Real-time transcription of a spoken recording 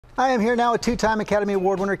I am here now with two-time Academy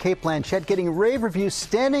Award winner Cate Blanchett getting rave reviews,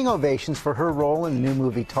 standing ovations for her role in the new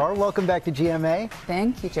movie Tar. Welcome back to GMA.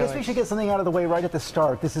 Thank you, George. Guess we should get something out of the way right at the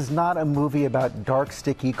start. This is not a movie about dark,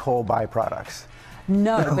 sticky coal byproducts.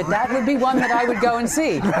 No, but that would be one that I would go and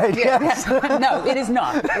see. Right, yes. No, it is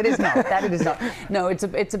not. It is not. That it is not. No, it's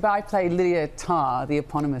about, I play Lydia Tar, the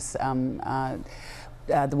eponymous,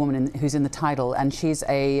 the woman who's in the title, and she's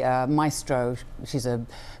a maestro. She's a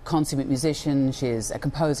consummate musician. She's a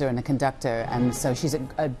composer and a conductor, and so she's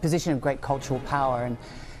a position of great cultural power. And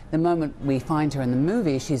the moment we find her in the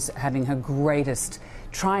movie, she's having her greatest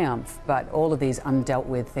triumph, but all of these undealt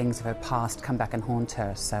with things of her past come back and haunt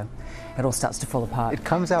her, so it all starts to fall apart. It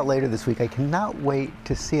comes out later this week. I cannot wait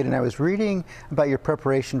to see it. And I was reading about your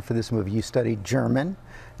preparation for this movie. You studied German,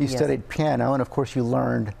 you studied piano, and of course you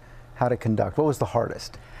learned how to conduct. What was the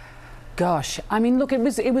hardest? Gosh, I mean, look, it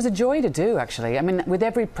was a joy to do, actually. I mean, with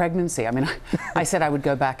every pregnancy, I mean, I said I would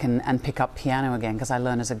go back and pick up piano again because I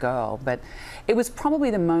learned as a girl, but it was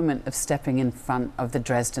probably the moment of stepping in front of the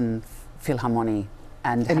Dresden Philharmonie.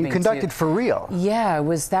 And you conducted for real. Yeah, it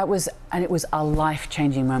was a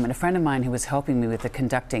life-changing moment. A friend of mine who was helping me with the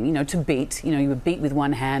conducting, you know, to beat, you know, you would beat with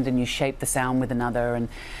one hand and you shape the sound with another, and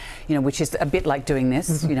you know, which is a bit like doing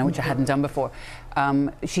this, you know, which I hadn't done before.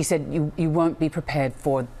 She said you won't be prepared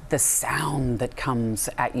for the sound that comes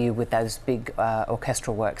at you with those big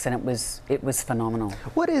orchestral works, and it was phenomenal.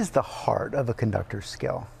 What is the heart of a conductor's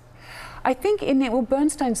skill? I think well,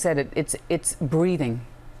 Bernstein said it's breathing.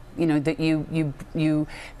 You know, that you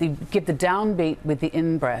give the downbeat with the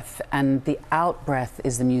in-breath, and the out-breath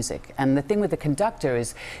is the music. And the thing with the conductor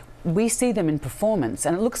is, we see them in performance,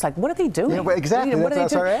 and it looks like, what are they doing? Yeah, well, exactly. You know,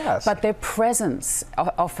 that's what I asked. But their presence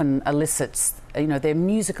often elicits, you know, their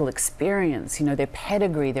musical experience, you know, their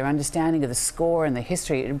pedigree, their understanding of the score and the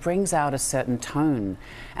history. It brings out a certain tone.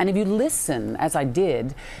 And if you listen, as I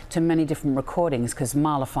did, to many different recordings, because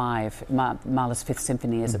Mahler 5, Mahler's Fifth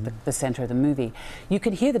Symphony is at the center of the movie, you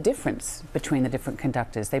can hear the difference between the different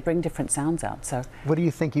conductors. They bring different sounds out. So, what do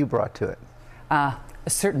you think you brought to it? A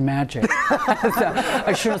certain magic.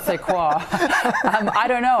 I shouldn't say quoi. I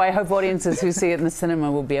don't know. I hope audiences who see it in the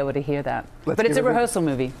cinema will be able to hear that. But it's a rehearsal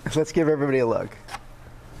movie. Let's give everybody a look.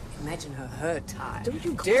 Imagine her tied. Don't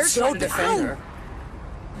you dare try to defend her.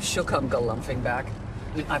 She'll come galumphing back.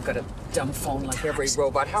 I mean, I've got a dumb phone like every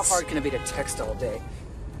robot. How hard can it be to text all day?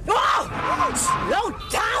 Oh! Slow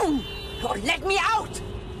down! Or let me out!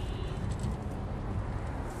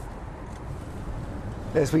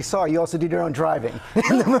 As we saw, you also did your own driving.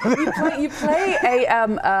 You play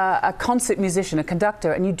a concert musician, a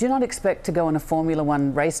conductor, and you do not expect to go on a Formula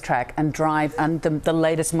One racetrack and drive the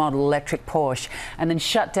latest model electric Porsche and then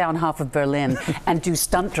shut down half of Berlin and do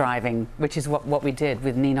stunt driving, which is what we did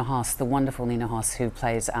with Nina Hoss, the wonderful Nina Hoss, who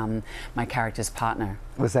plays my character's partner.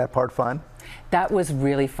 Was that part fun? That was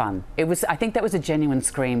really fun. I think that was a genuine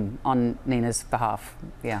scream on Nina's behalf.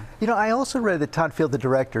 Yeah. You know, I also read that Todd Field, the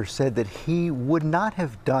director, said that he would not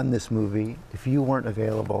have done this movie if you weren't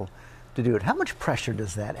available to do it. How much pressure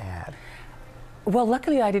does that add? Well,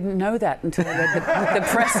 luckily I didn't know that until I read the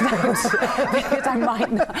press notes, because I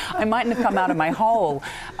mightn't have come out of my hole.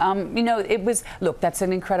 You know, look, that's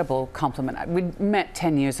an incredible compliment. We met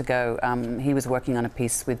 10 years ago. He was working on a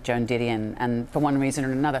piece with Joan Didion, and for one reason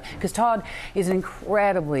or another, because Todd is an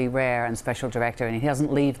incredibly rare and special director, and he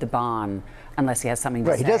doesn't leave the barn unless he has something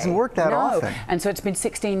to say. He doesn't work that often. And so it's been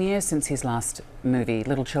 16 years since his last movie,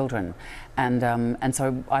 Little Children, and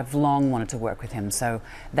so I've long wanted to work with him. So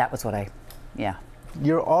that was what yeah.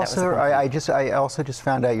 You're also, I also just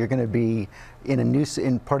found out you're going to be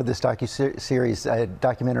in part of this docuseries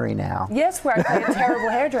documentary now. Yes, where I play a terrible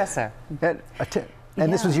hairdresser.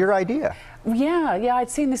 And this was your idea. Yeah, I'd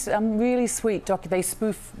seen this really sweet they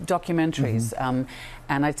spoof documentaries,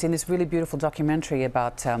 and I'd seen this really beautiful documentary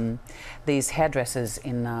about these hairdressers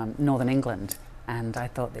in northern England. And I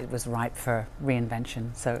thought it was ripe for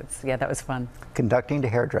reinvention. So that was fun. Conducting to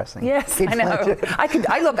hairdressing. Yes, I know.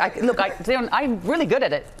 I'm really good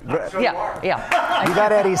at it. Yeah. You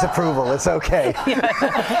got Eddie's approval. It's okay.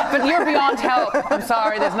 Yeah. But you're beyond help. I'm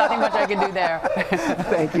sorry. There's nothing much I can do there.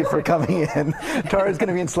 Thank you for coming in. Tar is going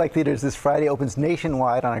to be in select theaters this Friday. Opens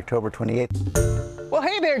nationwide on October 28th. Well,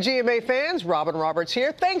 hey there, GMA fans. Robin Roberts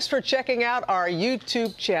here. Thanks for checking out our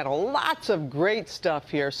YouTube channel. Lots of great stuff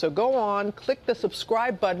here. So go on, click the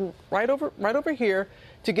subscribe button right over here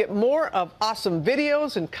to get more of awesome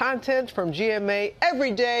videos and content from GMA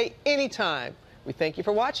every day, anytime. We thank you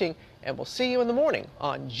for watching, and we'll see you in the morning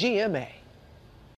on GMA.